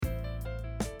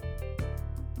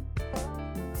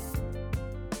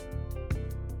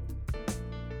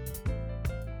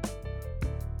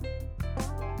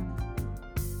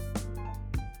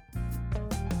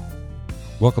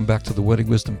Welcome back to the Wedding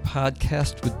Wisdom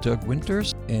Podcast with Doug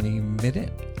Winters. Any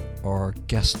minute, our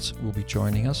guests will be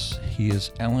joining us. He is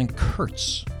Alan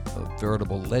Kurtz, a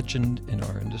veritable legend in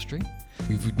our industry.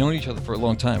 We've known each other for a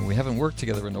long time. We haven't worked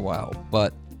together in a while,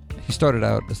 but he started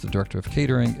out as the director of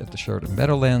catering at the Sheraton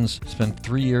Meadowlands, spent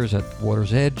 3 years at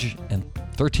Water's Edge, and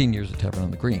 13 years at Tavern on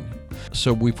the Green.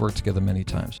 So we've worked together many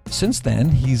times. Since then,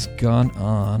 he's gone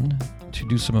on to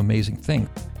do some amazing things.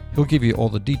 He'll give you all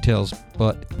the details,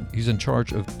 but he's in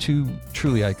charge of two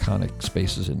truly iconic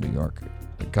spaces in New York,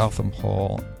 the Gotham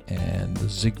Hall and the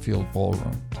Ziegfeld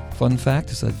Ballroom. Fun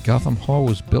fact is that Gotham Hall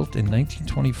was built in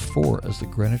 1924 as the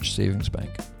Greenwich Savings Bank.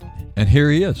 And here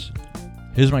he is.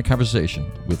 Here's my conversation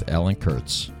with Alan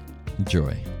Kurtz.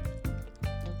 Enjoy.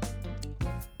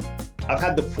 I've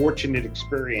had the fortunate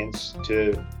experience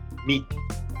to meet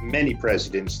many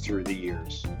presidents through the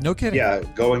years. No kidding. Yeah,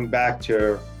 going back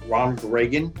to Ronald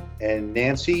Reagan and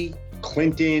Nancy,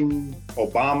 Clinton,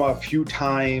 Obama a few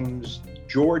times,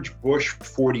 George Bush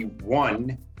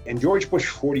 41. And George Bush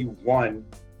 41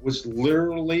 was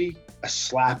literally a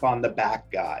slap on the back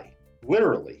guy.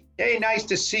 Literally. Hey, nice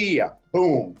to see you.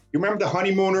 Boom. You remember the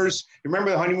honeymooners? You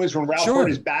remember the honeymooners when Ralph hurt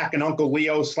his back and Uncle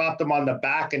Leo slapped him on the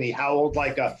back and he howled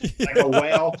like a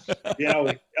whale? You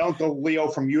know, Uncle Leo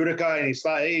from Utica, and he's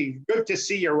like, hey, good to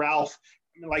see you, Ralph.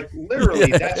 Like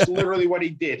literally, that's literally what he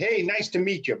did. Hey, nice to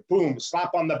meet you. Boom,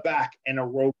 slap on the back, and a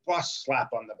robust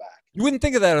slap on the back. You wouldn't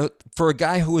think of that for a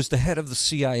guy who was the head of the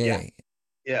CIA.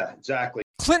 Yeah, exactly.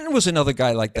 Clinton was another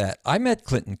guy like that. I met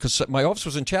Clinton because my office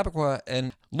was in Chappaqua,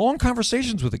 and long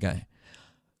conversations with the guy.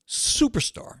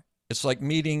 Superstar. It's like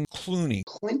meeting Clooney.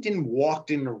 Clinton walked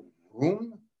in the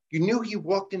room. You knew he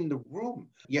walked in the room.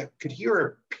 You could hear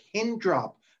a pin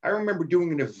drop. I remember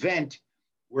doing an event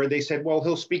where they said, well,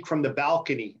 he'll speak from the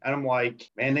balcony. And I'm like,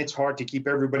 man, it's hard to keep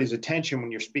everybody's attention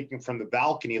when you're speaking from the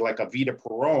balcony like a Vita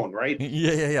Perone, right?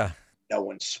 Yeah. No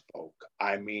one spoke.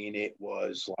 I mean, it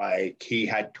was like he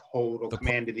had total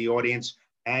command of the audience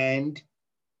and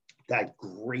that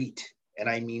great, and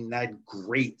I mean that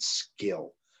great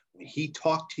skill. When he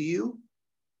talked to you,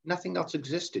 nothing else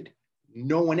existed.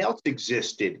 No one else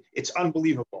existed. It's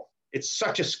unbelievable. It's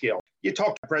such a skill. You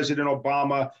talk to President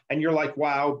Obama and you're like,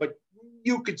 wow, but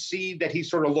you could see that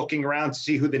he's sort of looking around to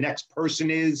see who the next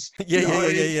person is. Yeah.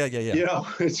 You know,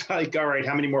 it's like, all right,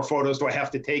 how many more photos do I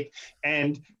have to take?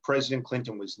 And President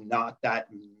Clinton was not that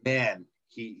man.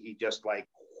 He just like,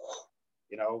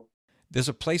 you know. There's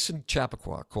a place in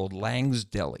Chappaqua called Lang's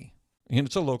Deli. And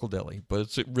it's a local deli, but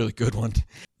it's a really good one.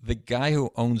 The guy who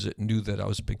owns it knew that I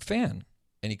was a big fan.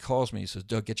 And he calls me, he says,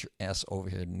 Doug, get your ass over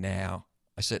here now.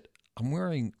 I said, I'm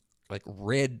wearing like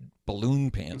red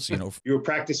balloon pants, you know. You were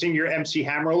practicing your MC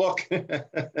Hammer look?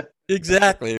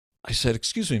 Exactly. I said,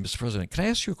 excuse me, Mr. President, can I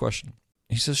ask you a question?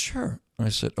 He says, sure. And I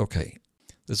said, okay,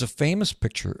 there's a famous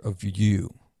picture of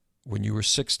you when you were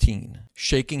 16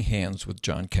 shaking hands with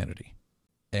John Kennedy.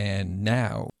 And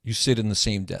now you sit in the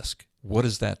same desk. What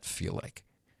does that feel like?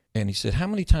 And he said, how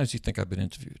many times do you think I've been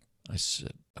interviewed? I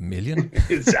said, 1 million?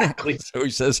 Exactly. So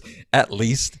he says, at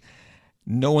least.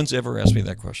 No one's ever asked me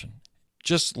that question.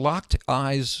 Just locked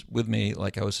eyes with me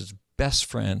like I was his best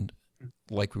friend,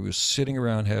 like we were sitting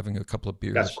around having a couple of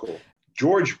beers. That's cool.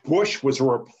 George Bush was a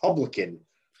Republican,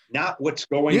 not what's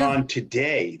going on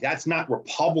today. That's not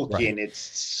Republican. Right. It's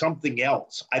something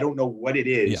else. I don't know what it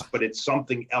is, but it's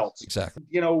something else. Exactly.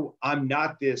 You know, I'm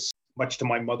not this, much to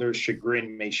my mother's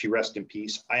chagrin, may she rest in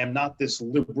peace, I am not this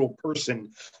liberal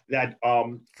person that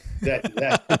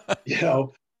you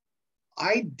know,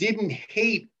 I didn't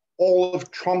hate all of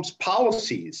Trump's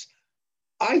policies.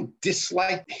 I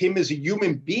disliked him as a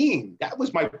human being. That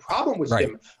was my problem with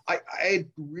him. I had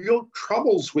real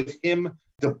troubles with him,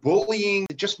 the bullying,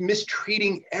 just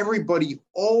mistreating everybody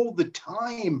all the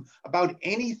time about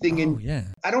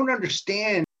anything. I don't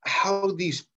understand how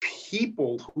these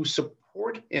people who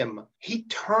support him, he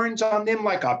turns on them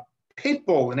like a pit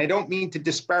bull. And I don't mean to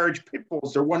disparage pit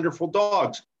bulls. They're wonderful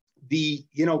dogs.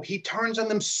 He turns on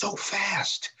them so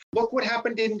fast. Look what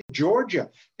happened in Georgia.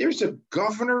 There's a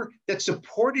governor that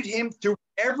supported him through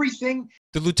everything.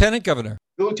 The lieutenant governor.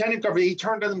 He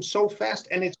turned on them so fast.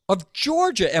 And it's of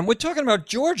Georgia. And we're talking about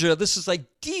Georgia. This is like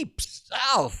deep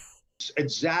south.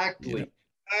 Exactly.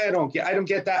 Yeah. I don't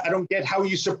get that. I don't get how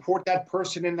you support that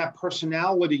person and that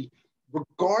personality,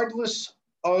 regardless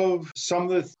of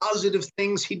some of the positive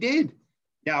things he did.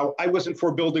 Now, I wasn't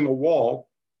for building a wall.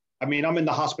 I mean, I'm in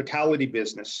the hospitality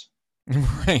business.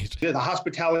 Right. The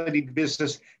hospitality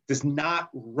business does not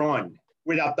run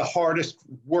without the hardest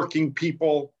working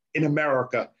people in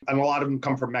America. And a lot of them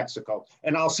come from Mexico.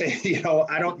 And I'll say,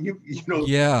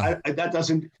 that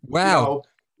doesn't, wow.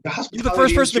 The You're the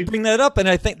first hospitality person to industry bring that up, and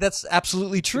I think that's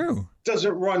absolutely true.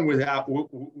 doesn't run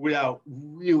without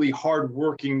really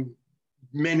hardworking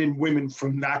men and women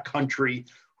from that country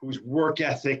whose work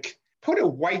ethic. Put a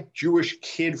white Jewish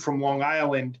kid from Long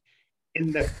Island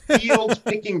in the fields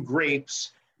picking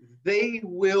grapes, they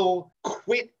will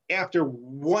quit after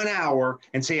 1 hour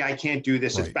and say, I can't do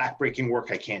this. It's Right. backbreaking work.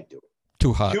 I can't do it.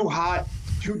 Too hot. Too hot,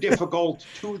 too difficult,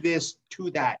 too this, too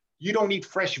that. You don't eat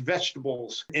fresh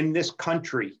vegetables in this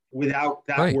country without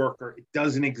that Right. worker. It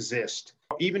doesn't exist.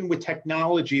 Even with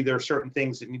technology, there are certain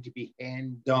things that need to be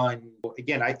hand done.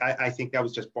 Again, I think that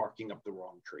was just barking up the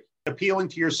wrong tree. Appealing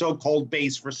to your so-called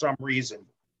base for some reason.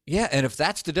 Yeah, and if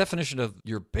that's the definition of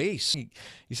your base,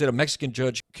 you said a Mexican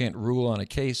judge can't rule on a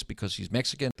case because he's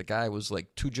Mexican. The guy was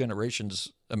like 2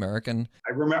 generations American.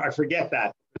 I forget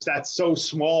that. That's so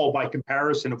small by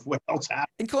comparison of what else happened.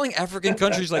 And calling African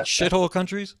countries like shithole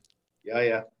countries? Yeah.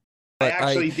 I But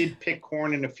actually did pick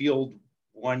corn in a field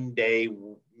one day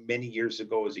many years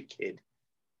ago as a kid.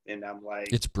 And I'm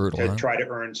like, It's brutal, to huh? try to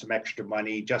earn some extra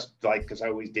money, just like, because I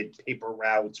always did paper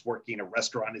routes, working in a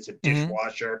restaurant as a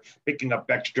dishwasher, picking up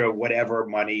extra whatever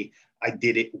money. I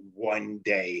did it one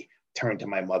day, turned to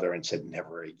my mother and said,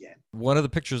 never again. One of the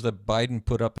pictures that Biden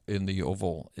put up in the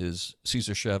Oval is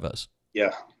Cesar Chavez.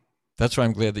 Yeah. That's why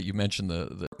I'm glad that you mentioned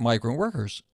the migrant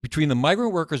workers. Between the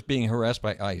migrant workers being harassed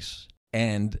by ICE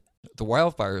and the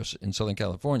wildfires in Southern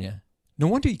California, no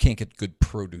wonder you can't get good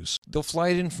produce. They'll fly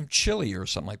it in from Chile or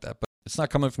something like that, but it's not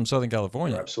coming from Southern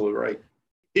California. You're absolutely right.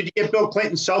 Did you get Bill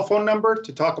Clinton's cell phone number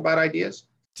to talk about ideas?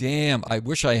 Damn, I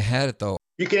wish I had it, though.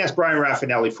 You can ask Brian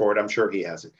Raffinelli for it. I'm sure he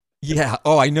has it. Yeah.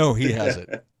 Oh, I know he has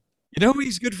it. You know who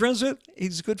he's good friends with?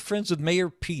 He's good friends with Mayor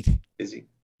Pete. Is he?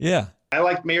 Yeah. I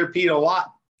like Mayor Pete a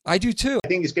lot. I do, too. I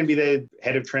think he's going to be the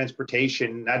head of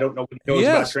transportation. I don't know what he knows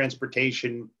about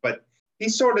transportation, but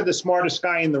he's sort of the smartest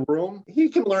guy in the room. He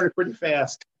can learn it pretty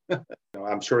fast.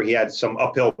 I'm sure he had some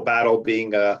uphill battle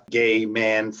being a gay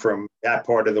man from that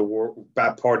part of the world,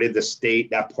 that part of the state,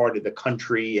 that part of the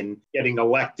country, and getting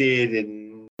elected.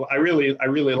 And I really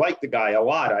like the guy a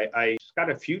lot. He's got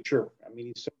a future. I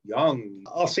mean, he's so young.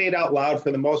 I'll say it out loud.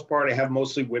 For the most part, I have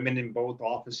mostly women in both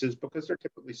offices because they're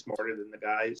typically smarter than the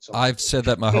guys. So. I've said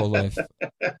that my whole life.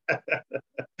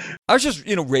 I was just,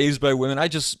 raised by women.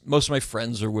 Most of my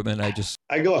friends are women.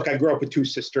 I grew up with 2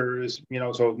 sisters,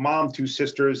 so mom, 2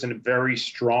 sisters, and a very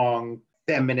strong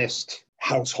feminist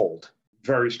household.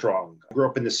 Very strong. I grew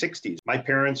up in the 60s. My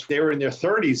parents, they were in their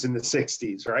 30s in the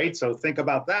 60s, right? So think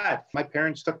about that. My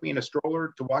parents took me in a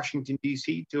stroller to Washington,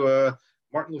 D.C. to a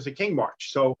Martin Luther King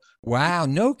march. So wow,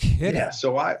 no kidding. Yeah,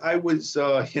 so I was,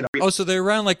 Oh, so they're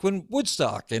around like when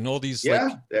Woodstock and all these.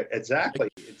 Yeah, exactly.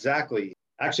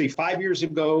 Actually, 5 years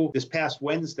ago, this past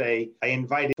Wednesday, I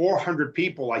invited 400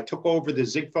 people. I took over the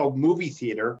Ziegfeld movie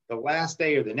theater the last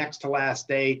day or the next to last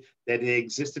day that it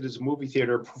existed as a movie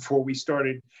theater before we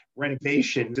started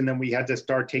renovations. And then we had to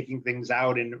start taking things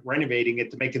out and renovating it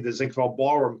to make it the Ziegfeld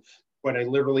Ballroom. But I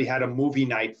literally had a movie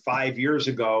night 5 years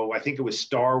ago. I think it was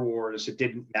Star Wars. It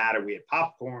didn't matter. We had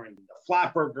popcorn, the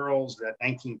Flapper Girls, that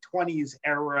 1920s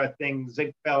era thing,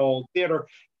 Ziegfeld Theater.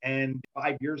 And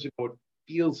 5 years ago, it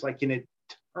feels like an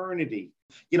eternity.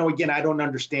 Again, I don't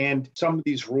understand some of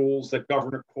these rules that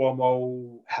Governor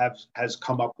Cuomo has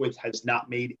come up with has not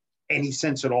made any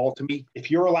sense at all to me.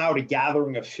 If you're allowed a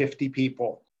gathering of 50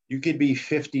 people, you could be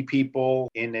 50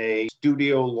 people in a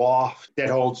studio loft that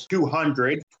holds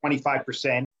 200,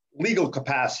 25%. Legal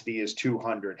capacity is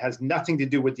 200, has nothing to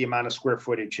do with the amount of square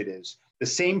footage it is. The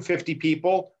same 50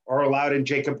 people are allowed in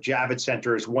Jacob Javits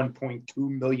Center is 1.2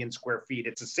 million square feet.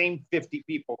 It's the same 50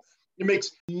 people. It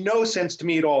makes no sense to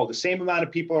me at all. The same amount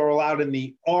of people are allowed in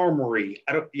the Armory.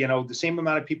 The same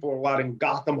amount of people are allowed in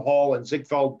Gotham Hall and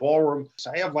Ziegfeld Ballroom.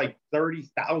 So I have like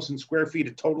 30,000 square feet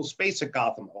of total space at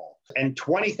Gotham Hall and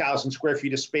 20,000 square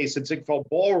feet of space at Ziegfeld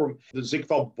Ballroom. The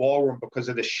Ziegfeld Ballroom, because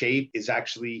of the shape, is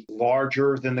actually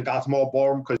larger than the Gotham Hall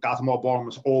Ballroom because Gotham Hall Ballroom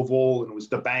was oval and it was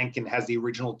the bank and has the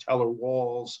original teller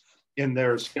walls. And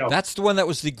there's, That's the one that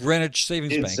was the Greenwich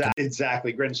Savings Bank.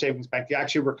 Exactly. Greenwich Savings Bank.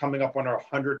 Actually, we're coming up on our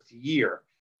 100th year.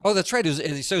 Oh, that's right. It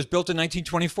was built in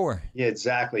 1924. Yeah,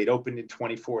 exactly. It opened in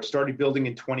 24, started building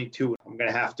in 22. I'm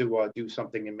going to have to do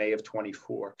something in May of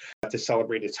 24 to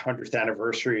celebrate its 100th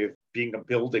anniversary of being a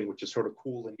building, which is sort of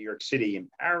cool in New York City. In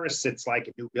Paris, it's like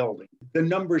a new building. The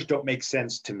numbers don't make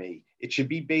sense to me. It should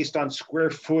be based on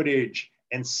square footage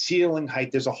and ceiling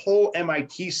height. There's a whole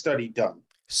MIT study done.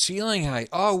 Ceiling height.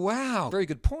 Oh, wow. Very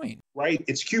good point. Right?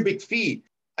 It's cubic feet.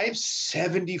 I have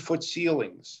 70-foot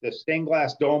ceilings. The stained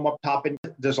glass dome up top, and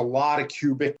there's a lot of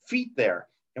cubic feet there.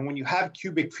 And when you have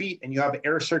cubic feet and you have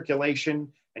air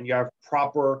circulation and you have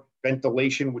proper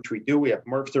ventilation, which we do, we have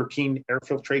MERV 13 air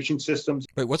filtration systems.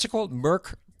 Wait, what's it called?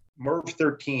 MERV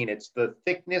 13. It's the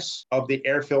thickness of the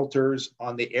air filters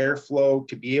on the airflow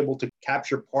to be able to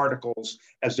capture particles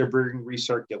as they're being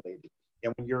recirculated.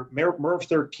 And when your MERV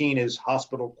 13 is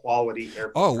hospital quality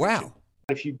air filtration. Oh, wow.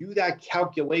 If you do that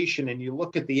calculation and you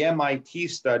look at the MIT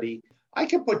study, I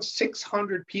can put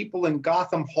 600 people in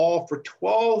Gotham Hall for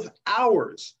 12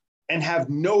 hours and have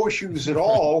no issues at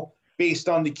all based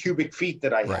on the cubic feet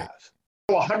that I have.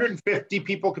 150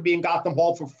 people could be in Gotham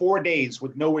Hall for 4 days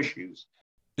with no issues.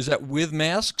 Is that with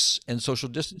masks and social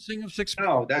distancing of 6 feet?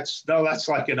 No, that's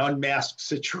like an unmasked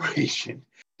situation.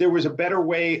 There was a better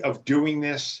way of doing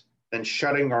this than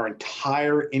shutting our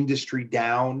entire industry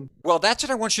down. Well, that's what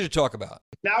I want you to talk about.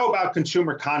 Now about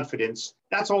consumer confidence,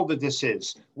 that's all that this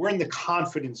is. We're in the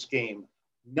confidence game.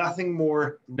 Nothing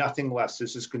more, nothing less.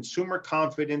 This is consumer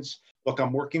confidence. Look,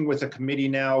 I'm working with a committee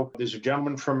now. There's a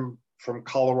gentleman from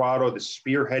Colorado that's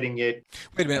spearheading it.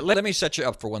 Wait a minute. Let me set you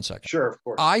up for 1 second. Sure, of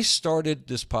course. I started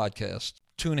this podcast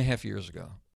 2.5 years ago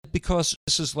because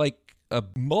this is like a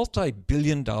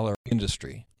multi-billion-dollar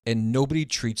industry. And nobody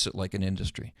treats it like an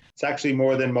industry. It's actually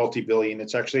more than multi-billion.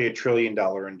 It's actually $1 trillion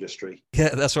industry.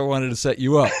 Yeah, that's why I wanted to set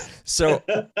you up. So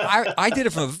I did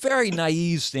it from a very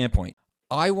naive standpoint.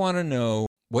 I want to know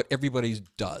what everybody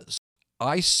does.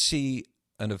 I see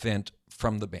an event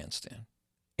from the bandstand,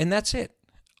 and that's it.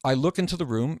 I look into the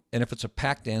room, and if it's a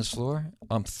packed dance floor,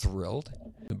 I'm thrilled.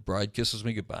 The bride kisses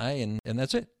me goodbye, and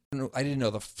that's it. I didn't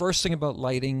know the first thing about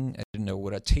lighting. I didn't know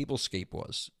what a tablescape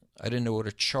was. I didn't know what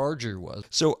a charger was.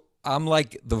 So I'm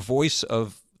like the voice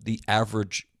of the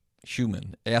average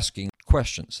human asking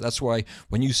questions. That's why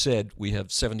when you said we have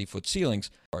 70-foot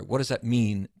ceilings, all right, what does that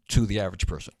mean to the average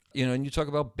person? You know, and you talk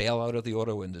about bailout of the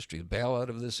auto industry, bailout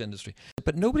of this industry.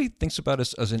 But nobody thinks about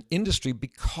us as an industry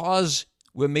because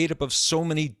we're made up of so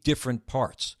many different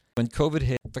parts. When COVID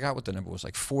hit, I forgot what the number was,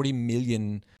 like 40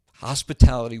 million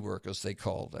hospitality workers, they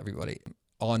called everybody,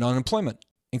 on unemployment,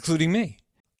 including me.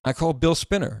 I called Bill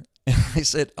Spinner. And I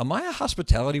said, am I a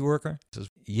hospitality worker? He says,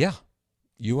 yeah,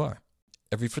 you are.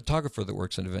 Every photographer that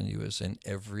works in a venue is, and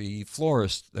every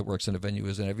florist that works in a venue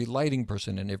is, and every lighting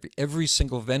person, and every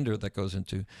single vendor that goes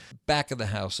into back of the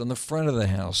house, and the front of the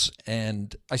house.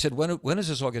 And I said, when is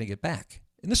this all going to get back?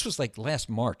 And this was like last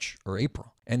March or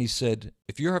April. And he said,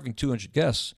 if you're having 200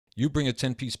 guests, you bring a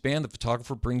 10-piece band, the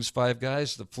photographer brings 5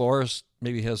 guys, the florist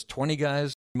maybe has 20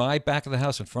 guys. My back of the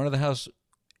house, in front of the house,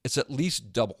 it's at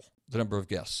least double the number of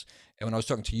guests. And when I was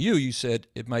talking to you, you said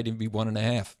it might even be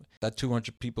 1.5. That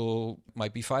 200 people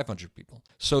might be 500 people.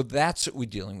 So that's what we're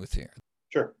dealing with here.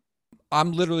 Sure.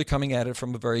 I'm literally coming at it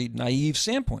from a very naive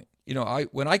standpoint. You know,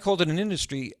 when I called it an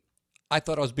industry, I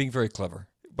thought I was being very clever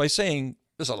by saying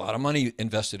there's a lot of money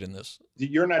invested in this.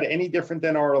 You're not any different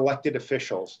than our elected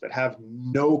officials that have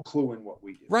no clue in what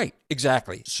we do. Right,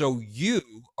 exactly. So you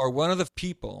are one of the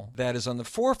people that is on the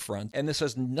forefront, and this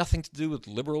has nothing to do with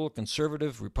liberal,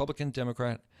 conservative, Republican,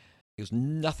 Democrat. It has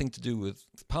nothing to do with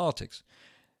politics.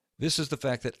 This is the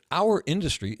fact that our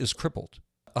industry is crippled.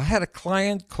 I had a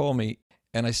client call me,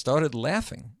 and I started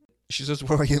laughing. She says,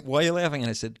 why are you laughing? And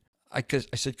I said,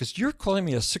 because you're calling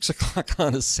me at 6 o'clock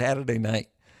on a Saturday night.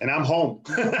 And I'm home.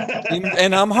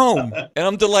 And I'm home. And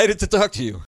I'm delighted to talk to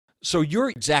you. So your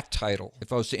exact title,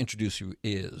 if I was to introduce you,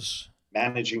 is?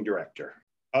 Managing Director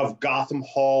of Gotham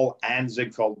Hall and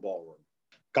Ziegfeld Ballroom.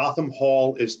 Gotham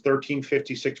Hall is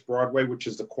 1356 Broadway, which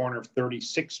is the corner of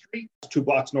 36th Street, 2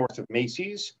 blocks north of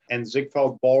Macy's. And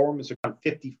Ziegfeld Ballroom is on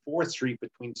 54th Street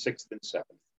between 6th and 7th.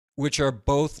 Which are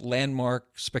both landmark,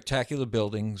 spectacular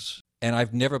buildings. And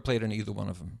I've never played in either one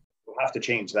of them. Have to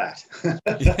change that.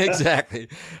 Exactly.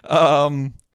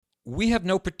 We have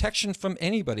no protection from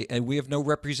anybody, and we have no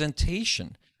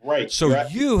representation. Right. So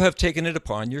you have taken it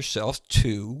upon yourself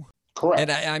to. Correct.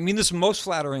 And I mean this most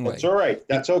flattering way. That's all right.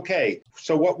 That's okay.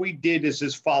 So what we did is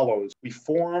as follows. We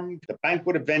formed the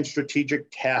Banquet Event Strategic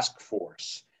Task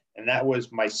Force. And that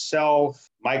was myself,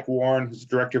 Mike Warren, who's the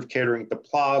Director of Catering at the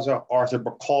Plaza, Arthur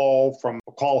Bacall from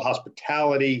Bacall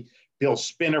Hospitality, Bill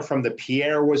Spinner from the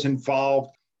Pierre was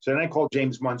involved. So then I called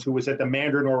James Munz, who was at the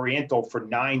Mandarin Oriental for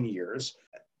 9 years.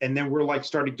 And then we're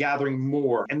started gathering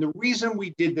more. And the reason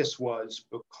we did this was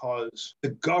because the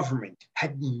government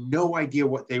had no idea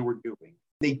what they were doing.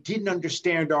 They didn't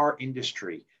understand our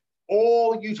industry.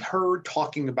 All you heard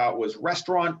talking about was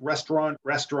restaurant, restaurant,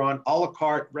 restaurant, a la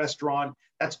carte, restaurant.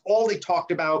 That's all they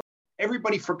talked about.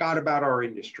 Everybody forgot about our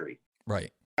industry.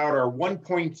 Right. About our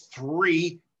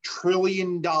 $1.3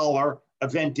 trillion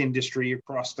event industry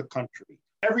across the country.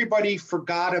 Everybody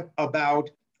forgot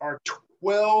about our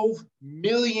 12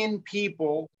 million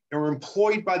people are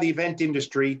employed by the event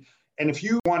industry. And if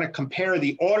you want to compare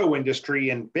the auto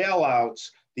industry and bailouts,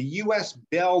 the US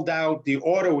bailed out the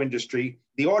auto industry.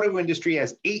 The auto industry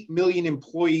has 8 million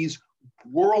employees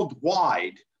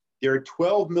worldwide. There are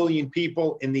 12 million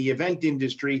people in the event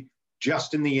industry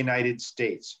just in the United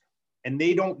States. And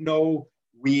they don't know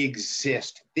we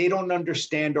exist. They don't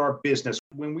understand our business.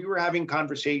 When we were having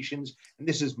conversations, and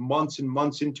this is months and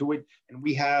months into it, and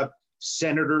we have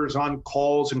senators on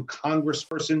calls and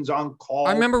congresspersons on calls.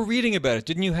 I remember reading about it.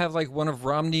 Didn't you have like one of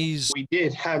Romney's? We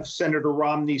did have Senator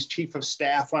Romney's chief of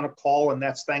staff on a call, and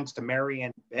that's thanks to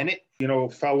Marianne Bennett,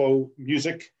 fellow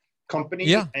music company.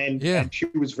 Yeah, and she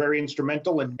was very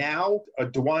instrumental. And now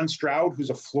Dewan Stroud, who's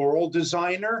a floral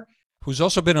designer. Who's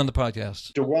also been on the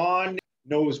podcast. Dewan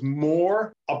knows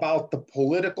more about the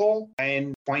political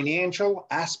and financial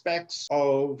aspects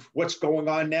of what's going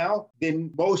on now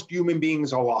than most human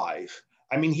beings alive.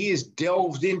 I mean, he has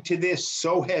delved into this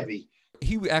so heavy.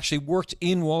 He actually worked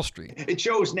in Wall Street. It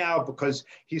shows now because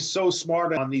he's so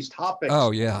smart on these topics.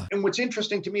 Oh, yeah. And what's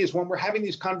interesting to me is when we're having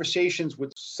these conversations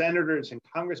with senators and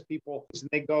congresspeople, and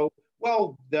they go,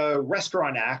 well, the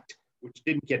Restaurant Act, which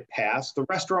didn't get passed, the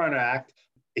Restaurant Act,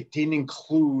 it didn't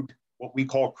include what we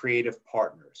call creative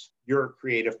partners. You're a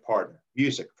creative partner.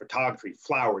 Music, photography,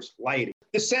 flowers, lighting.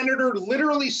 The senator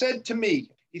literally said to me,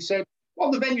 he said,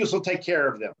 well, the venues will take care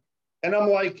of them. And I'm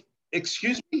like,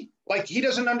 excuse me? Like, he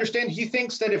doesn't understand. He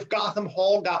thinks that if Gotham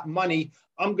Hall got money,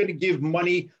 I'm going to give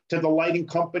money to the lighting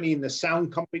company and the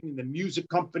sound company and the music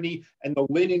company and the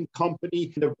linen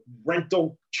company, and the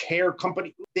rental chair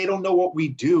company. They don't know what we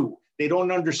do. They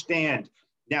don't understand.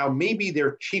 Now, maybe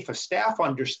their chief of staff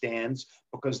understands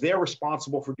because they're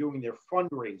responsible for doing their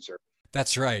fundraiser.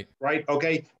 That's right. Right?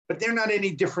 Okay. But they're not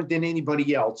any different than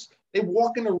anybody else. They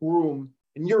walk in a room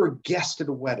and you're a guest at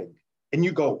a wedding and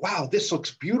you go, wow, this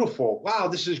looks beautiful. Wow,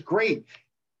 this is great.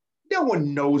 No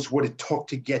one knows what it took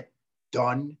to get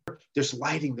done. There's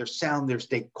lighting, there's sound, there's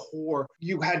decor.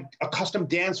 You had a custom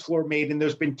dance floor made and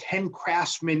there's been 10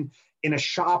 craftsmen in a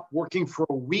shop working for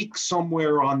a week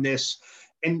somewhere on this.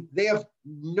 And they have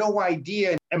no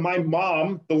idea. And my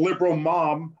mom, the liberal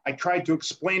mom, I tried to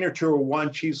explain her to her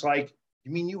once. She's like,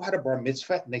 you mean you had a bar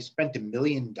mitzvah and they spent $1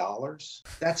 million?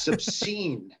 That's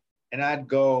obscene. And I'd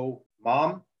go,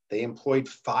 Mom, they employed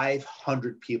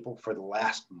 500 people for the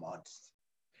last month.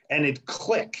 And it'd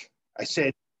click. I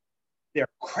said, they're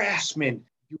craftsmen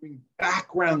doing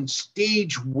background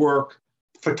stage work,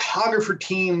 photographer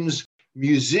teams,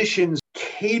 musicians,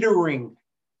 catering,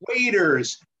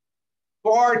 waiters,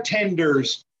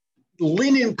 bartenders,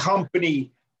 linen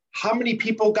company. How many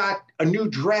people got a new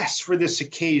dress for this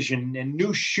occasion and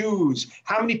new shoes?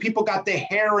 How many people got their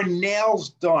hair and nails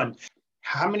done?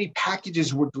 How many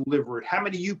packages were delivered? How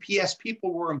many UPS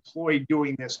people were employed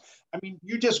doing this? I mean,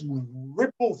 you just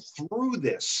ripple through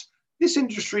this. This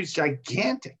industry is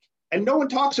gigantic and no one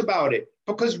talks about it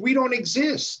because we don't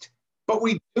exist, but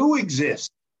we do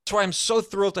exist. That's why I'm so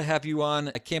thrilled to have you on.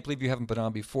 I can't believe you haven't been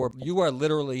on before. You are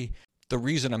literally the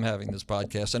reason I'm having this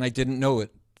podcast, and I didn't know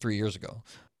it 3 years ago.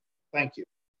 Thank you.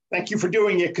 Thank you for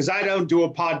doing it, because I don't do a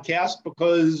podcast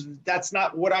because that's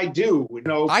not what I do.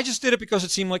 I just did it because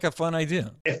it seemed like a fun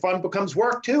idea. If fun becomes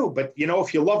work too, but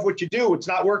if you love what you do, it's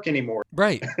not work anymore.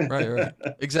 Right.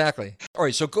 Exactly. All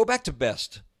right, so go back to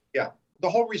Best. Yeah. The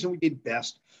whole reason we did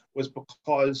Best was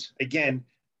because, again,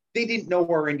 they didn't know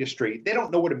our industry. They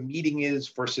don't know what a meeting is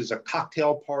versus a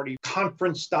cocktail party,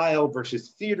 conference style versus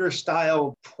theater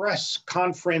style, press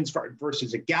conference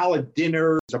versus a gala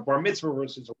dinner, a bar mitzvah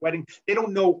versus a wedding. They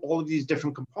don't know all of these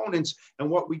different components. And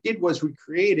what we did was we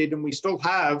created, and we still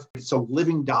have, it's a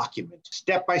living document,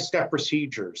 step-by-step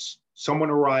procedures. Someone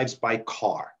arrives by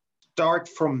car. Start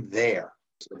from there.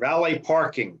 The valet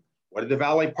parking. What are the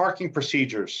valet parking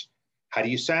procedures? How do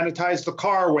you sanitize the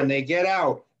car when they get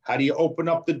out? How do you open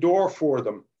up the door for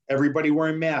them? Everybody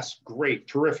wearing masks. Great,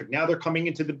 terrific. Now they're coming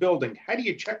into the building. How do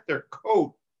you check their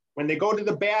coat? When they go to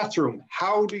the bathroom,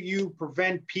 how do you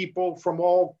prevent people from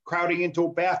all crowding into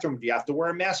a bathroom? Do you have to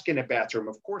wear a mask in a bathroom?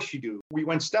 Of course you do. We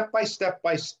went step by step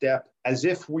by step as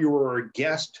if we were a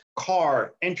guest.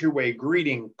 Car, entryway,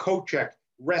 greeting, coat check,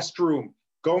 restroom,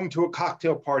 going to a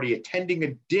cocktail party, attending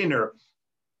a dinner,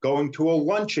 going to a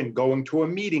luncheon, going to a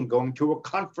meeting, going to a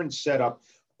conference setup,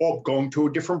 or going to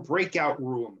a different breakout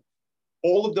room.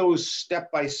 All of those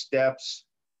step-by-steps.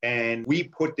 And we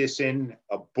put this in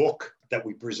a book that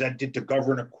we presented to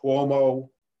Governor Cuomo.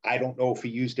 I don't know if he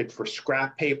used it for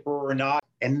scrap paper or not.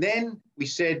 And then we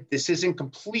said, this isn't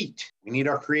complete. We need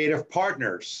our creative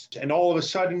partners. And all of a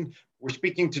sudden, we're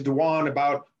speaking to Dewan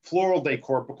about floral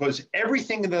decor, because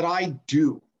everything that I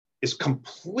do is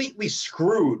completely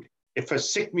screwed if a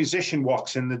sick musician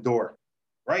walks in the door,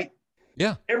 right?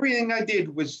 Yeah. Everything I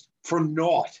did was for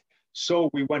naught. So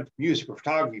we went music,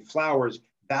 photography, flowers,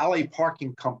 valet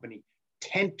parking company,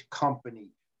 tent company,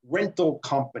 rental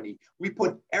company. We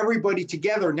put everybody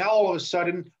together. Now, all of a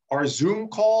sudden, our Zoom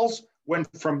calls went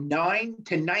from 9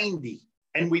 to 90.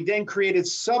 And we then created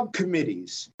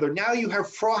subcommittees. So now you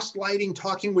have Frost Lighting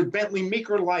talking with Bentley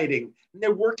Meeker Lighting, and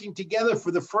they're working together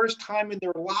for the first time in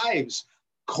their lives,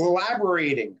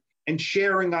 collaborating and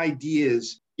sharing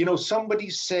ideas. You know, somebody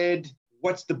said,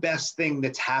 what's the best thing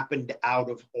that's happened out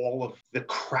of all of the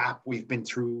crap we've been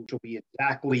through? It'll be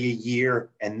exactly a year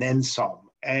and then some.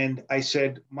 And I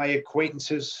said, my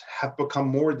acquaintances have become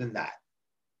more than that.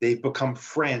 They've become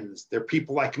friends. They're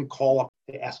people I can call up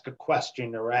to ask a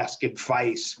question or ask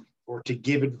advice or to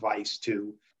give advice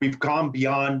to. We've gone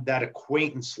beyond that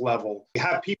acquaintance level. We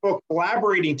have people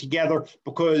collaborating together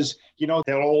because, you know,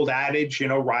 that old adage, you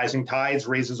know, rising tides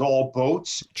raises all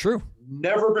boats. True.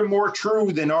 Never been more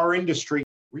true than our industry.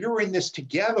 We're in this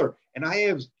together, and I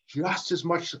have just as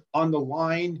much on the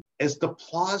line as the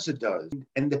Plaza does,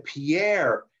 and the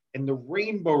Pierre, and the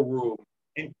Rainbow Room,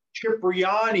 and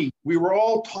Cipriani. We were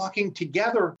all talking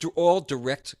together. All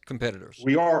direct competitors.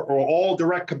 We're all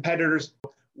direct competitors.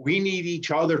 We need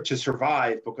each other to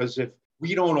survive, because if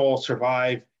we don't all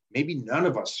survive, maybe none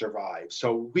of us survive.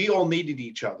 So we all needed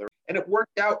each other. And it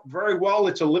worked out very well.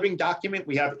 It's a living document.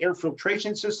 We have air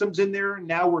filtration systems in there.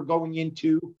 Now we're going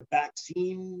into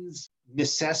vaccines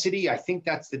necessity. I think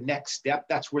that's the next step.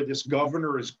 That's where this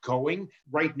governor is going.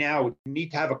 Right now, you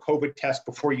need to have a COVID test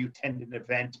before you attend an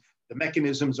event. The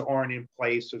mechanisms aren't in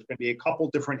place. There's going to be a couple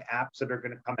different apps that are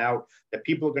going to come out that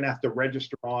people are going to have to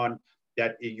register on,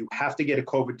 that you have to get a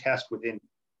COVID test within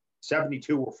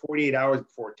 72 or 48 hours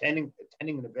before attending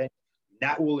an event.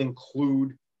 That will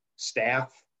include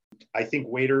staff. I think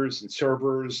waiters and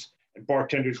servers and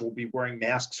bartenders will be wearing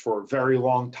masks for a very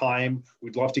long time.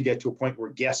 We'd love to get to a point where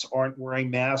guests aren't wearing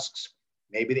masks.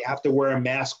 Maybe they have to wear a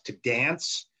mask to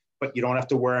dance, but you don't have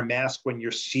to wear a mask when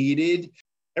you're seated.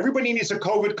 Everybody needs a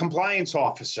COVID compliance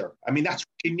officer. I mean, that's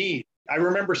what you need. I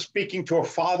remember speaking to a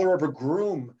father of a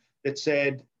groom that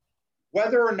said,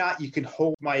 whether or not you can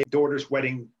host my daughter's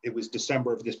wedding, it was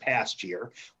December of this past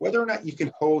year, whether or not you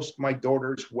can host my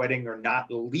daughter's wedding or not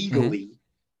legally,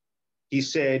 he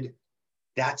said,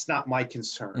 that's not my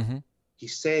concern. He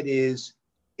said it's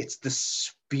the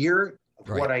spirit of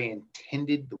what I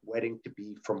intended the wedding to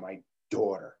be for my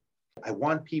daughter. I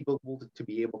want people to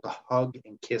be able to hug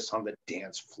and kiss on the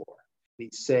dance floor. He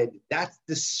said, that's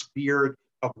the spirit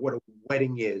of what a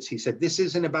wedding is. He said, this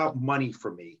isn't about money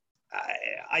for me.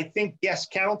 I think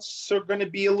guest counts are going to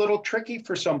be a little tricky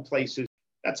for some places.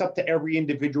 That's up to every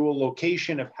individual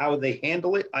location of how they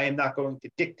handle it. I am not going to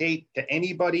dictate to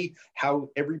anybody how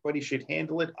everybody should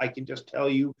handle it. I can just tell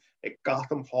you at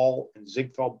Gotham Hall and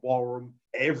Ziegfeld Ballroom,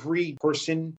 every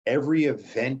person, every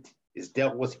event is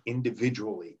dealt with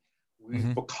individually.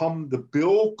 We've become the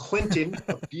Bill Clinton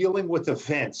of dealing with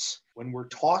events. When we're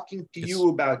talking to you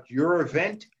about your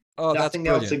event, nothing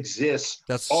else exists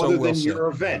other than your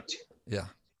event. Yeah.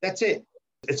 That's it.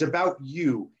 It's about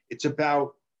you. It's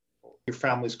about your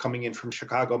family's coming in from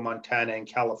Chicago, Montana, and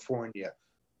California.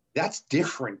 That's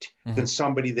different than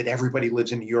somebody that everybody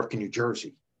lives in New York and New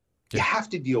Jersey. You have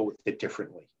to deal with it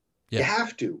differently. You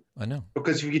have to. I know.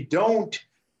 Because if you don't,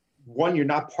 one, you're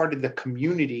not part of the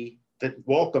community that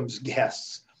welcomes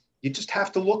guests. You just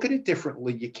have to look at it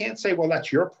differently. You can't say, well,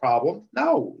 that's your problem.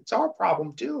 No, it's our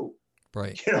problem too.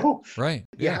 Right. You know? Right.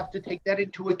 You have to take that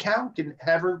into account and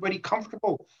have everybody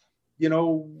comfortable. You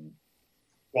know,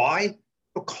 why?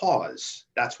 Because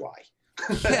that's why.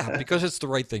 Yeah, because it's the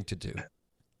right thing to do.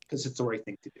 Because it's the right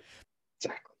thing to do.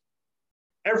 Exactly.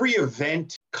 Every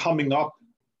event coming up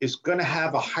is going to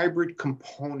have a hybrid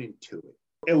component to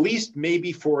it, at least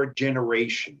maybe for a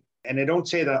generation. And I don't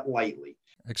say that lightly.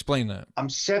 Explain that. I'm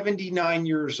 79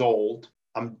 years old.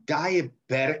 I'm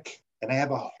diabetic and I have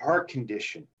a heart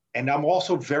condition. And I'm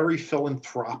also very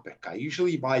philanthropic. I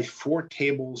usually buy 4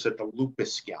 tables at the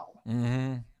Lupus Gala.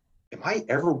 Am I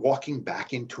ever walking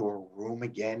back into a room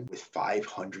again with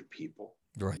 500 people?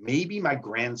 Right. Maybe my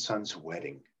grandson's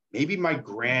wedding. Maybe my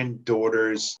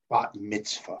granddaughter's bat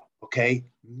mitzvah. Okay?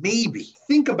 Maybe.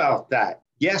 Think about that.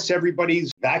 Yes,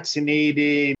 everybody's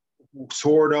vaccinated,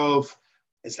 sort of.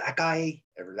 Is that guy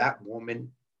or that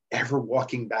woman ever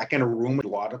walking back in a room with a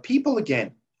lot of people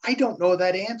again? I don't know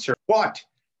that answer. But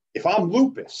if I'm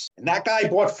Lupus and that guy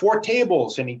bought 4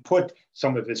 tables and he put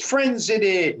some of his friends in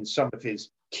it and some of his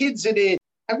kids in it,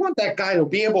 I want that guy to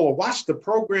be able to watch the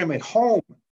program at home.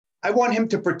 I want him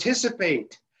to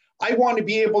participate. I want to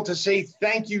be able to say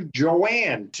thank you,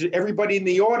 Joanne, to everybody in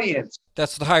the audience.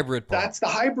 That's the hybrid part. That's the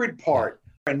hybrid part.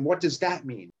 Yeah. And what does that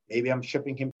mean? Maybe I'm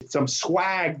shipping him some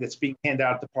swag that's being handed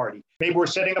out at the party. Maybe we're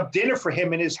setting up dinner for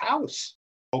him in his house.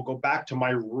 I'll go back to my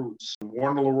roots.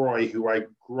 Warner Leroy, who I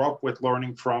grew up with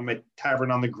learning from at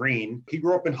Tavern on the Green, he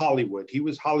grew up in Hollywood. He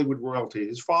was Hollywood royalty.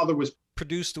 His father was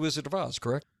produced The Wizard of Oz,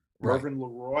 correct? Mervyn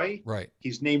Leroy. Right.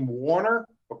 He's named Warner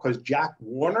because Jack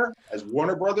Warner, as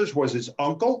Warner Brothers, was his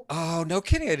uncle. Oh, no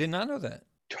kidding. I did not know that.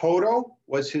 Toto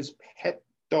was his pet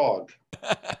dog.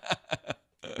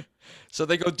 So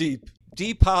they go deep.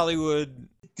 Deep Hollywood.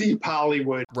 Deep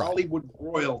Hollywood. Right. Hollywood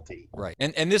royalty. Right.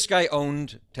 And this guy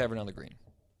owned Tavern on the Green.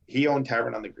 He owned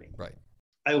Tavern on the Green. Right.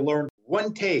 I learned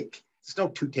one take. There's no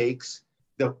two takes.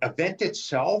 The event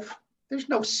itself, there's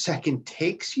no second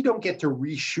takes. You don't get to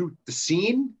reshoot the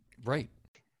scene. Right.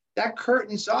 That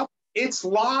curtain's up. It's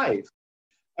live.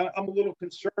 I'm a little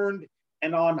concerned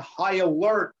and on high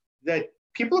alert that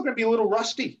people are going to be a little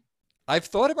rusty. I've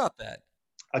thought about that.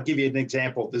 I'll give you an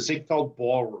example. The Ziegfeld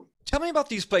Ballroom. Tell me about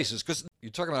these places, because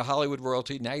you're talking about Hollywood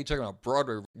royalty. Now you're talking about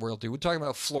Broadway royalty. We're talking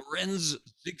about Florenz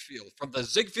Ziegfeld from the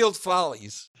Ziegfeld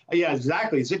Follies. Yeah,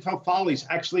 exactly. Ziegfeld Follies.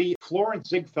 Actually, Florence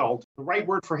Ziegfeld, the right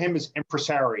word for him is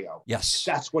impresario. Yes.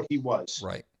 That's what he was.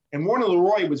 Right. And Warner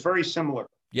Leroy was very similar.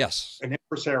 Yes. An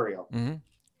impresario. Mm-hmm.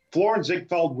 Florence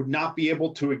Ziegfeld would not be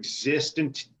able to exist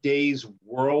in today's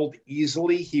world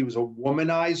easily. He was a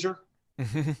womanizer.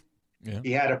 Yeah.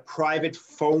 He had a private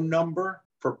phone number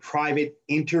for private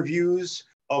interviews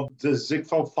of the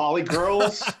Ziegfeld Folly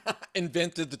girls.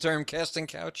 Invented the term casting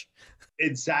couch.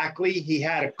 Exactly. He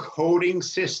had a coding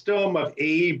system of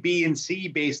A, B, and C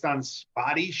based on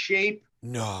body shape.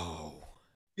 No.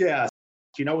 Yeah.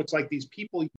 You know, it's like these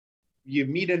people you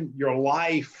meet in your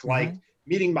life, like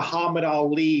meeting Muhammad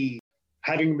Ali,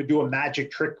 having him do a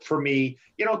magic trick for me.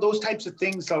 You know, those types of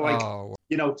things are like,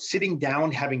 you know, sitting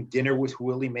down, having dinner with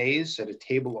Willie Mays at a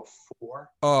table of 4.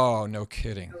 Oh, no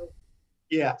kidding.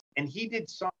 Yeah. And he did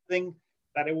something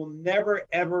that I will never,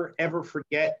 ever, ever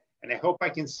forget. And I hope I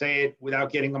can say it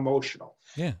without getting emotional.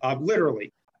 Yeah.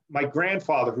 Literally, my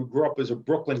grandfather, who grew up as a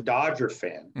Brooklyn Dodger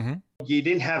fan, you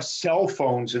didn't have cell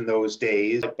phones in those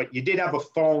days, but you did have a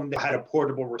phone that had a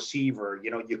portable receiver.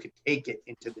 You know, you could take it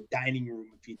into the dining room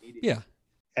if you needed it. Yeah.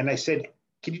 And I said,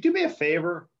 can you do me a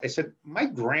favor? I said, my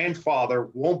grandfather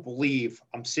won't believe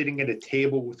I'm sitting at a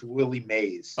table with Willie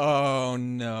Mays. Oh,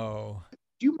 no.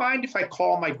 Do you mind if I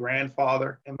call my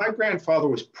grandfather? And my grandfather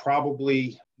was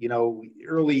probably, you know,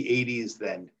 early 80s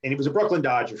then. And he was a Brooklyn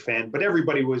Dodger fan, but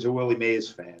everybody was a Willie Mays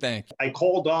fan. Thank you. I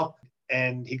called up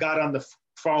and he got on the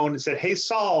phone and said, hey,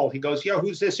 Saul. He goes, yo,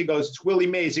 who's this? He goes, it's Willie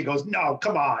Mays. He goes, no,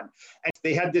 come on. And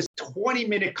they had this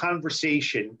 20-minute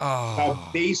conversation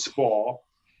about baseball.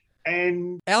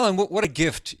 And Alan, what a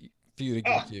gift for you to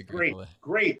give to your grandmother.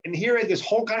 Great. And here I had this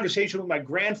whole conversation with my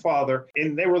grandfather,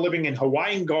 and they were living in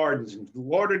Hawaiian Gardens in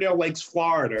Lauderdale Lakes,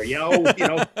 Florida, you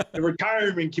know, the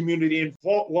retirement community in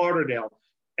Fort Lauderdale.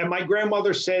 And my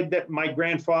grandmother said that my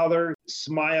grandfather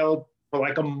smiled for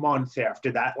like a month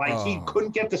after that. Like he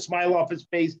couldn't get the smile off his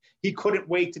face. He couldn't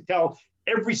wait to tell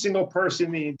every single person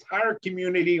in the entire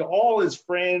community, all his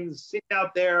friends, sitting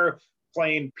out there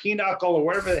playing pinochle or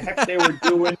whatever the heck they were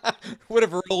doing.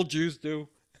 Whatever old Jews do.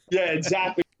 Yeah,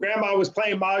 exactly. Grandma was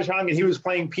playing mahjong and he was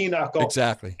playing pinochle.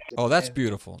 Exactly. Oh, that's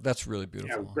beautiful. That's really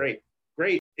beautiful. Yeah, great.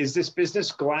 Great. Is this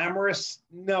business glamorous?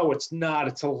 No, it's not.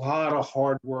 It's a lot of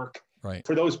hard work. Right.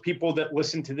 For those people that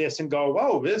listen to this and go,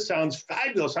 oh, this sounds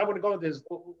fabulous. I want to go to this.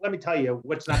 Let me tell you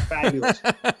what's not fabulous.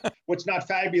 What's not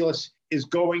fabulous is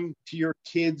going to your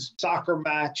kid's soccer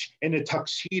match in a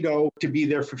tuxedo to be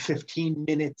there for 15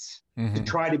 minutes to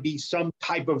try to be some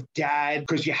type of dad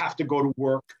because you have to go to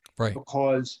work. Right.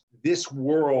 Because this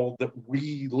world that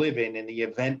we live in the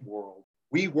event world,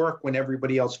 we work when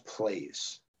everybody else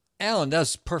plays. Alan,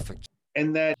 that's perfect.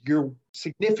 And that your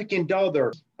significant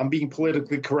other, I'm being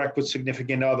politically correct with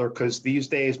significant other because these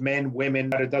days, men,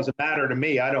 women, it doesn't matter to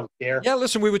me. I don't care. Yeah,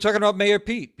 listen, we were talking about Mayor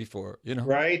Pete before, you know.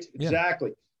 Right? Yeah.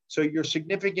 Exactly. So your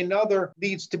significant other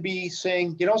needs to be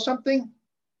saying, you know something?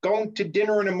 Going to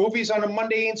dinner and the movies on a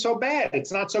Monday ain't so bad.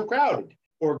 It's not so crowded.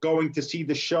 Or going to see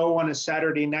the show on a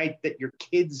Saturday night that your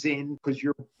kid's in because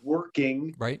you're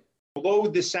working. Right.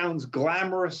 Although this sounds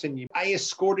glamorous, and I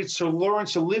escorted Sir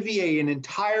Laurence Olivier an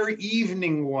entire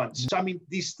evening once. So, I mean,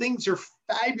 these things are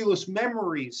fabulous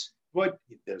memories, but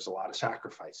there's a lot of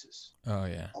sacrifices. Oh,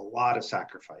 yeah. A lot of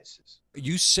sacrifices.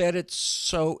 You said it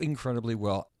so incredibly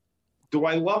well. Do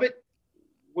I love it?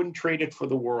 Wouldn't trade it for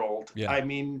the world. Yeah. I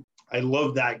mean, I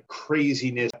love that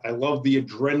craziness. I love the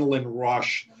adrenaline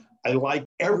rush. I like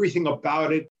everything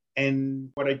about it.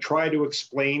 And what I try to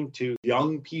explain to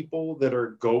young people that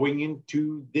are going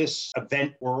into this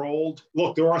event world,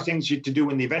 look, there are things to do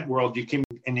in the event world. You can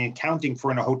in accounting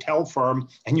for in a hotel firm,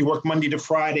 and you work Monday to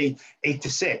Friday, 8 to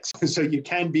 6. So you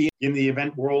can be in the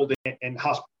event world and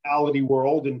hospitality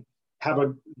world and have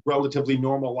a relatively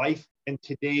normal life. And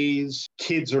today's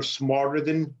kids are smarter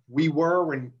than we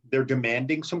were, and they're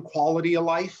demanding some quality of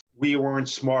life. We weren't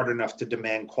smart enough to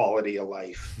demand quality of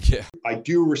life. Yeah. I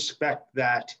do respect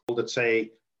that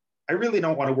say, I really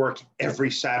don't want to work every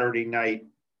Saturday night,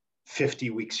 50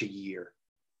 weeks a year.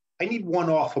 I need one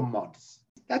off a month.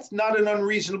 That's not an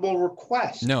unreasonable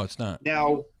request. No, it's not.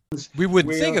 Now, we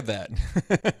wouldn't think of that.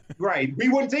 Right. We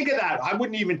wouldn't think of that. I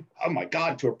wouldn't even, oh my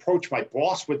God, to approach my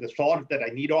boss with the thought that I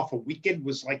need off a weekend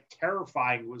was like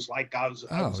terrifying. It was like I was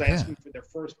asking for their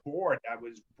firstborn. I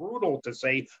was brutal to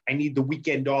say, I need the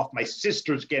weekend off. My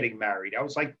sister's getting married. I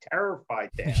was like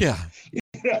terrified there. Yeah.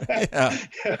 Yeah.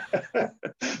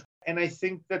 And I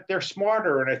think that they're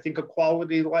smarter. And I think a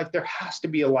quality of life, there has to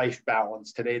be a life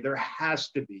balance today. There has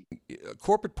to be.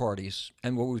 Corporate parties,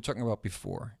 and what we were talking about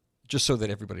before, just so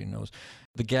that everybody knows,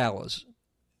 the galas,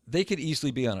 they could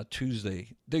easily be on a Tuesday.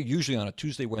 They're usually on a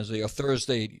Tuesday, Wednesday, or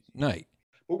Thursday night.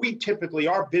 But we typically,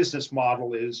 our business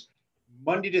model is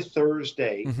Monday to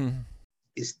Thursday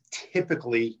is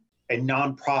typically a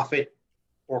nonprofit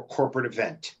or corporate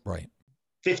event. Right.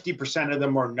 50% of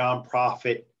them are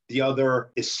nonprofit. The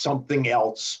other is something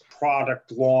else,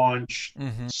 product launch,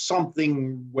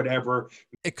 something, whatever.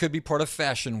 It could be part of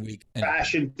Fashion Week.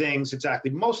 Fashion things,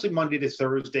 exactly. Mostly Monday to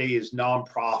Thursday is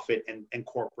nonprofit and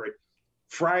corporate.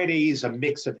 Friday is a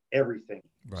mix of everything.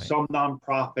 Right. Some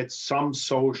nonprofits, some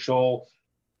social.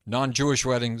 Non-Jewish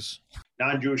weddings.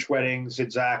 Non-Jewish weddings,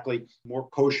 exactly. More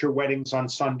kosher weddings on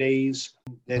Sundays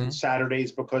than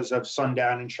Saturdays because of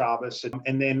sundown and Shabbos.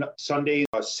 And then Sunday,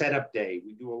 setup day.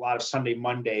 We do a lot of Sunday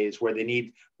Mondays where they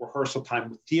need rehearsal time.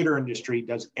 The theater industry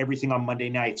does everything on Monday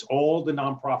nights. All the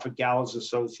nonprofit galas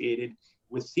associated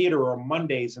with theater are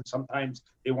Mondays, and sometimes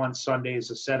they want Sunday as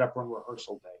a setup and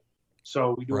rehearsal day.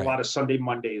 So we do a lot of Sunday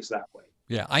Mondays that way.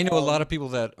 Yeah, I know a lot of people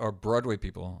that are Broadway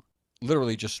people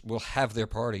literally just will have their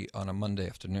party on a Monday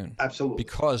afternoon. Absolutely.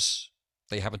 Because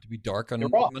they happen to be dark on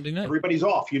Monday night. Everybody's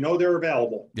off. You know they're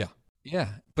available. Yeah. Yeah.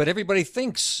 But everybody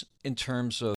thinks in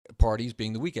terms of parties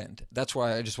being the weekend. That's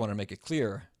why I just want to make it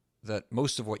clear that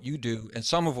most of what you do and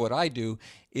some of what I do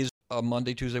is a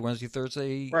Monday, Tuesday, Wednesday,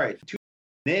 Thursday. Right.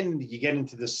 Then you get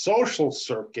into the social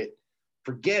circuit.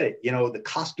 Forget it. You know, the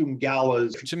costume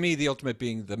galas. To me, the ultimate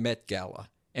being the Met Gala.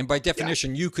 And by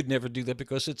definition, you could never do that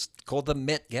because it's called the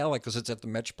Met Gala because it's at the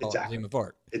Metropolitan Museum of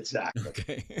Art. Exactly.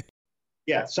 Okay.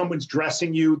 Yeah, someone's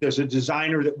dressing you. There's a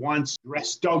designer that wants to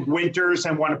dress Doug Winters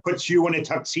and want to put you in a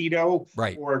tuxedo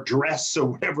or a dress or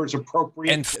whatever is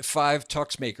appropriate. And 5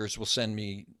 tux makers will send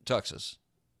me tuxes,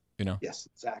 you know? Yes,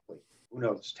 exactly. Who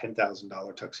knows?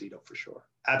 $10,000 tuxedo for sure.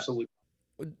 Absolutely.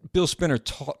 Bill Spinner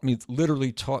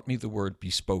literally taught me the word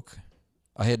bespoke.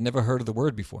 I had never heard of the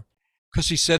word before because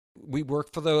he said, we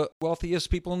work for the wealthiest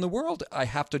people in the world. I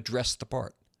have to dress the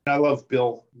part. I love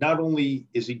Bill. Not only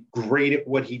is he great at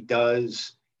what he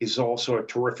does, he's also a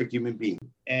terrific human being.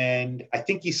 And I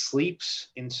think he sleeps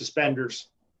in suspenders.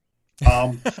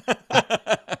 You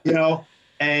know,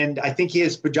 and I think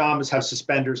his pajamas have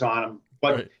suspenders on them.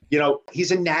 But, you know,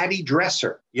 he's a natty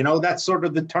dresser. You know, that's sort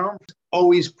of the term.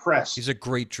 Always pressed. He's a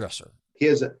great dresser. He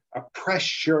has a pressed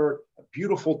shirt, a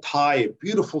beautiful tie, a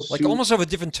beautiful suit. Like almost of a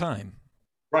different time.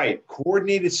 Right.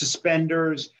 Coordinated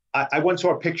suspenders. I once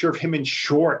saw a picture of him in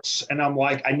shorts, and I'm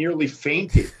like, I nearly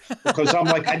fainted because I'm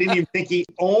like, I didn't even think he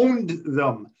owned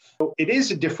them. So it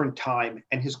is a different time,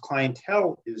 and his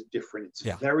clientele is different. It's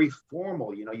very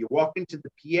formal. You know, you walk into the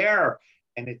Pierre,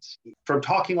 and it's from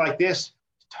talking like this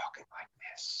to talking like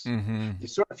this. You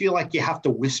sort of feel like you have to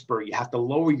whisper. You have to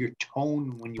lower your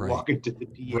tone when you walk into the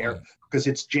Pierre because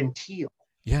it's genteel.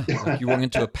 Yeah, like you walk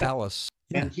into a palace.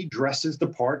 And he dresses the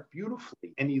part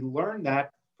beautifully. And he learned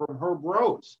that from Herb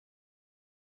Rose.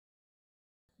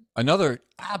 Another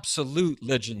absolute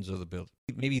legend of the business,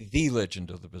 maybe the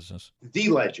legend of the business. The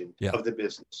legend of the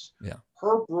business. Yeah.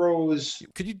 Herb Rose.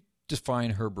 Could you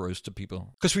define Herb Rose to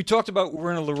people? Because we talked about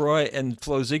Werner Leroy and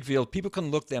Flo Ziegfeld. People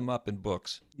can look them up in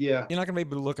books. Yeah. You're not going to be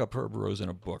able to look up Herb Rose in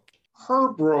a book.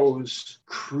 Herb Rose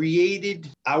created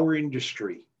our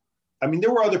industry. I mean,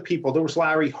 there were other people. There was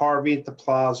Larry Harvey at the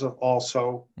Plaza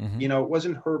also. You know, it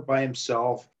wasn't Herb by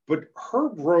himself. But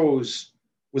Herb Rose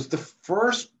was the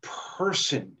first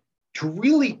person to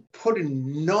really put a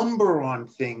number on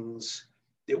things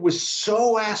that was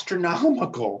so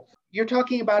astronomical. You're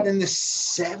talking about in the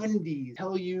 70s,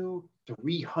 tell you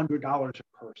 $300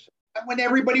 a person. When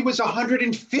everybody was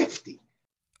 $150.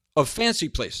 Of fancy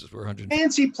places were 100.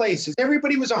 Fancy places.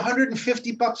 Everybody was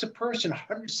 $150 a person,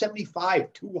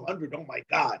 175, 200. Oh my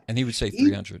God. And he would say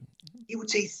 300. He would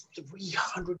say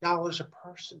 $300 a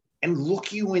person and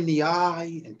look you in the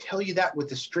eye and tell you that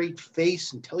with a straight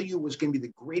face and tell you it was going to be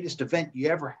the greatest event you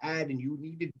ever had and you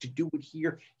needed to do it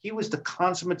here. He was the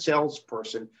consummate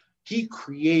salesperson. He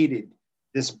created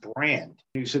this brand.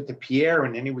 He was at the Pierre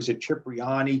and then he was at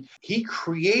Cipriani. He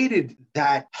created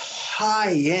that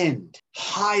high-end,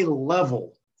 high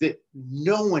level that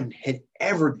no one had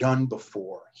ever done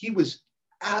before. He was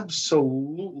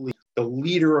absolutely the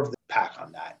leader of the pack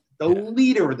on that.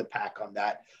 Leader of the pack on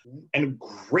that, and a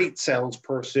great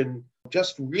salesperson,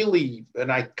 just really an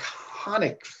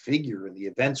iconic figure in the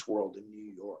events world in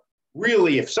New York.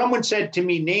 Really, if someone said to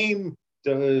me, name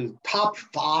the top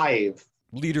 5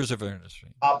 leaders of our industry.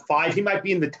 Top 5, he might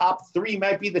be in the top 3, he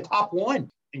might be the top 1.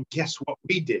 And guess what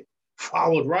we did?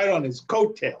 Followed right on his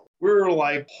coattail. We were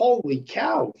like, holy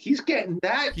cow, he's getting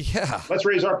that? Yeah. Let's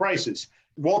raise our prices.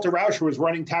 Walter Rauscher was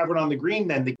running Tavern on the Green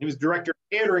then. He was director of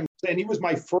catering, and he was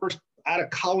my first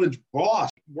out-of-college boss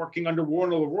working under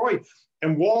Warner Leroy.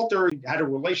 And Walter had a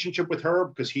relationship with her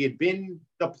because he had been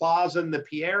the Plaza and the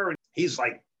Pierre, and he's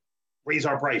like, raise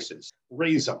our prices,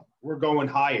 raise them. We're going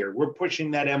higher. We're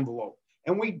pushing that envelope.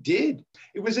 And we did.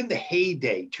 It was in the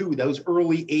heyday, too, those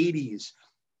early 80s.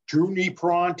 Drew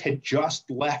Niepront had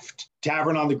just left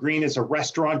Tavern on the Green as a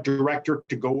restaurant director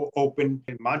to go open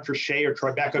in Montrachet or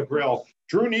Tribeca Grill.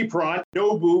 Drew Niepront,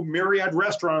 Nobu, Myriad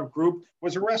Restaurant Group,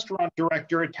 was a restaurant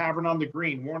director at Tavern on the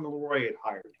Green. Warner Leroy had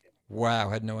hired him. Wow,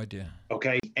 had no idea.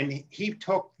 Okay, and he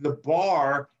took the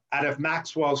bar out of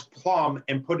Maxwell's Plum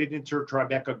and put it into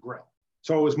Tribeca Grill.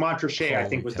 So it was Montrachet, I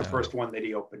think, was the first one that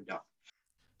he opened up.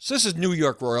 So this is New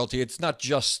York royalty. It's not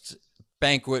just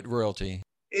banquet royalty.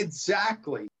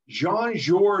 Exactly.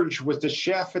 Jean-Georges was the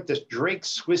chef at the Drake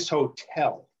Swiss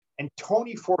Hotel, and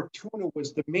Tony Fortuna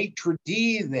was the maitre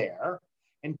d' there.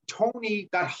 And Tony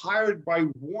got hired by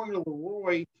Warner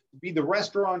Leroy to be the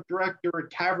restaurant director at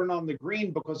Tavern on the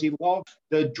Green because he loved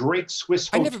the Drake Swiss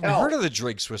Hotel. I never even heard of the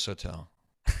Drake Swiss Hotel.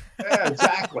 Yeah,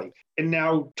 exactly. And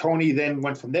now Tony then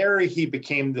went from there. He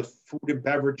became the food and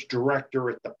beverage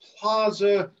director at the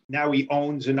Plaza. Now he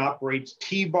owns and operates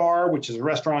T-Bar, which is a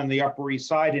restaurant on the Upper East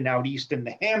Side and out east in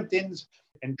the Hamptons.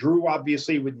 And Drew,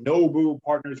 obviously, with Nobu,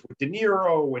 partners with De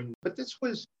Niro. But this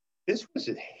was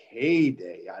a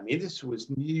heyday. I mean, this was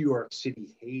New York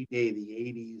City heyday, the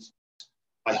 80s.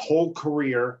 My whole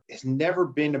career has never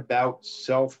been about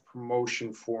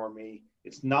self-promotion for me.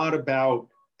 It's not about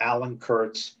Alan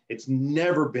Kurtz. It's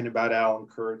never been about Alan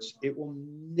Kurtz. It will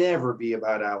never be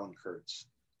about Alan Kurtz.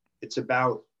 It's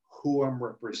about who I'm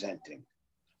representing.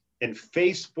 And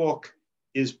Facebook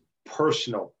is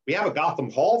personal. We have a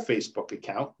Gotham Hall Facebook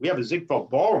account. We have a Ziegfeld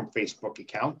Ballroom Facebook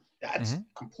account. That's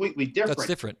completely different. That's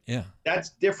different, yeah. That's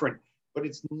different, but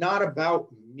it's not about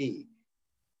me.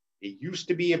 It used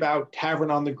to be about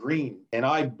Tavern on the Green, and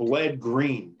I bled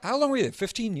green. How long were you there?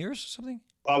 15 years or something?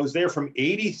 I was there from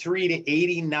 83 to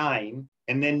 89,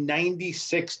 and then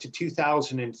 96 to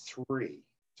 2003.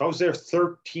 So I was there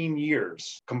 13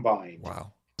 years combined.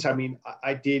 Wow. I mean,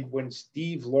 I did when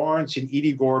Steve Lawrence and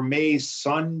Edie Gourmet's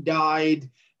son died,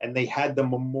 and they had the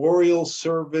memorial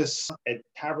service at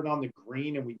Tavern on the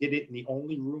Green, and we did it in the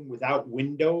only room without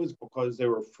windows because they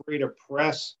were afraid of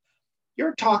press.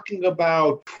 You're talking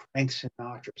about Frank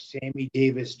Sinatra, Sammy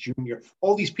Davis Jr.,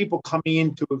 all these people coming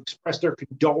in to express their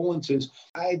condolences.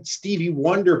 I had Stevie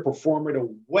Wonder perform at a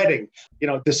wedding,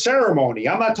 the ceremony.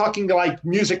 I'm not talking like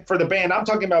music for the band. I'm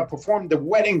talking about performing the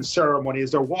wedding ceremony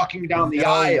as they're walking down the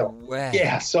aisle. Way.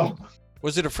 Yeah, so...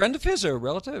 Was it a friend of his or a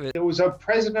relative? It was a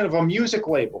president of a music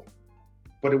label,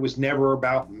 but it was never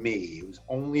about me. It was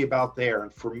only about there.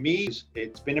 And for me,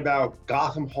 it's been about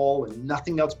Gotham Hall and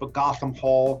nothing else but Gotham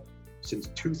Hall since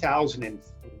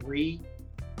 2003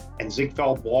 and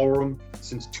Ziegfeld Ballroom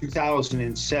since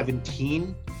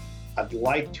 2017. I'd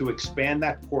like to expand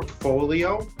that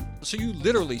portfolio. So you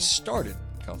literally started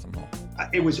Gotham Hall.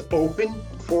 It was open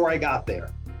before I got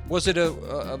there. Was it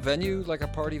a venue, like a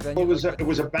party venue? It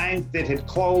was a bank that had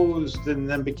closed and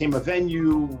then became a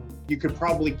venue. You could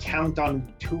probably count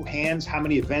on 2 hands how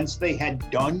many events they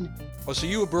had done. Oh, so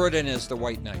you were brought in as the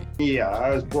White Knight. Yeah,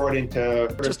 I was brought in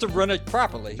just to run it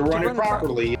properly. To run it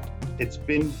properly. It's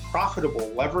been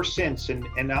profitable ever since.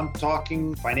 And I'm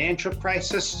talking financial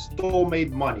crisis, still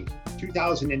made money.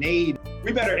 2008.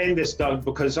 We better end this, Doug,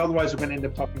 because otherwise we're going to end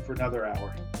up talking for another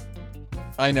hour.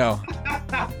 I know.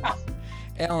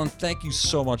 Alan, thank you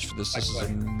so much for this. This is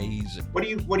amazing. What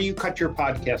do you cut your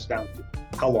podcast down to?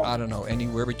 How long? I don't know,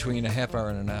 anywhere between a half hour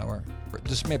and an hour.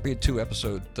 This might be a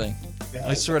 2-episode thing. Yeah.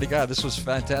 I swear to God, this was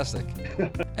fantastic.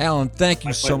 Alan, thank you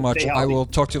My so pleasure. much. Stay I healthy. will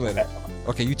talk to you later.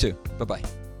 Okay, you too. Bye-bye.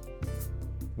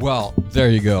 Well, there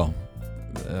you go.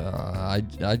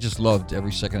 I just loved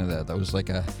every second of that. That was like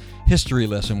a history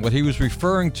lesson. What he was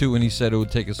referring to when he said it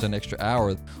would take us an extra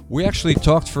hour, we actually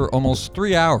talked for almost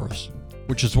 3 hours,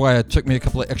 which is why it took me a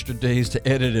couple of extra days to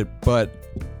edit it, but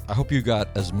I hope you got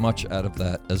as much out of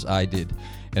that as I did.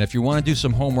 And if you want to do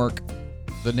some homework,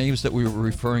 the names that we were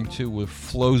referring to were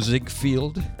Flo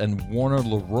Ziegfeld and Warner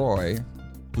Leroy,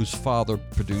 whose father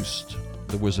produced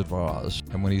The Wizard of Oz.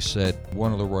 And when he said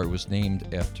Warner Leroy was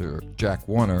named after Jack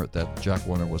Warner, that Jack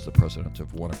Warner was the president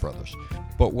of Warner Brothers.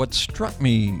 But what struck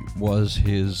me was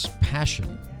his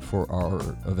passion for our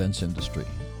events industry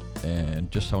and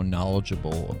just how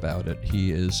knowledgeable about it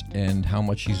he is and how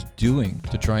much he's doing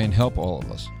to try and help all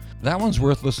of us. That one's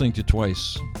worth listening to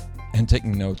twice and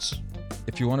taking notes.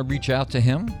 If you want to reach out to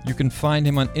him, you can find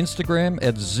him on Instagram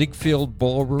at Ziegfeld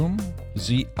Ballroom,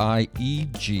 Ziegfeld,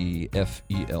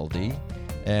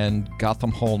 and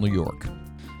Gotham Hall, New York.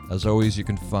 As always, you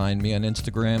can find me on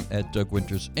Instagram at Doug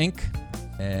Winters Inc.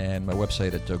 and my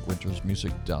website at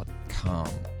dougwintersmusic.com.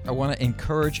 I want to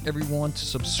encourage everyone to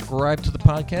subscribe to the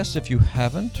podcast if you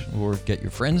haven't, or get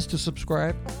your friends to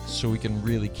subscribe so we can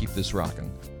really keep this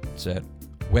rocking. It's at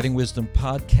Wedding Wisdom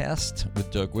Podcast with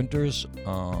Doug Winters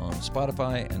on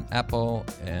Spotify and Apple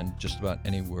and just about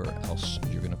anywhere else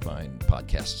you're going to find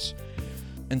podcasts.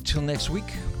 Until next week,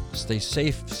 stay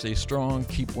safe, stay strong,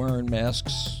 keep wearing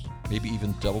masks, maybe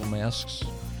even double masks.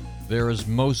 There is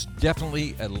most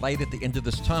definitely a light at the end of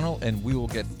this tunnel, and we will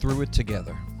get through it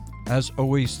together. As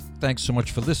always, thanks so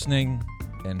much for listening,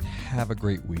 and have a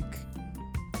great week.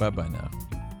 Bye-bye now.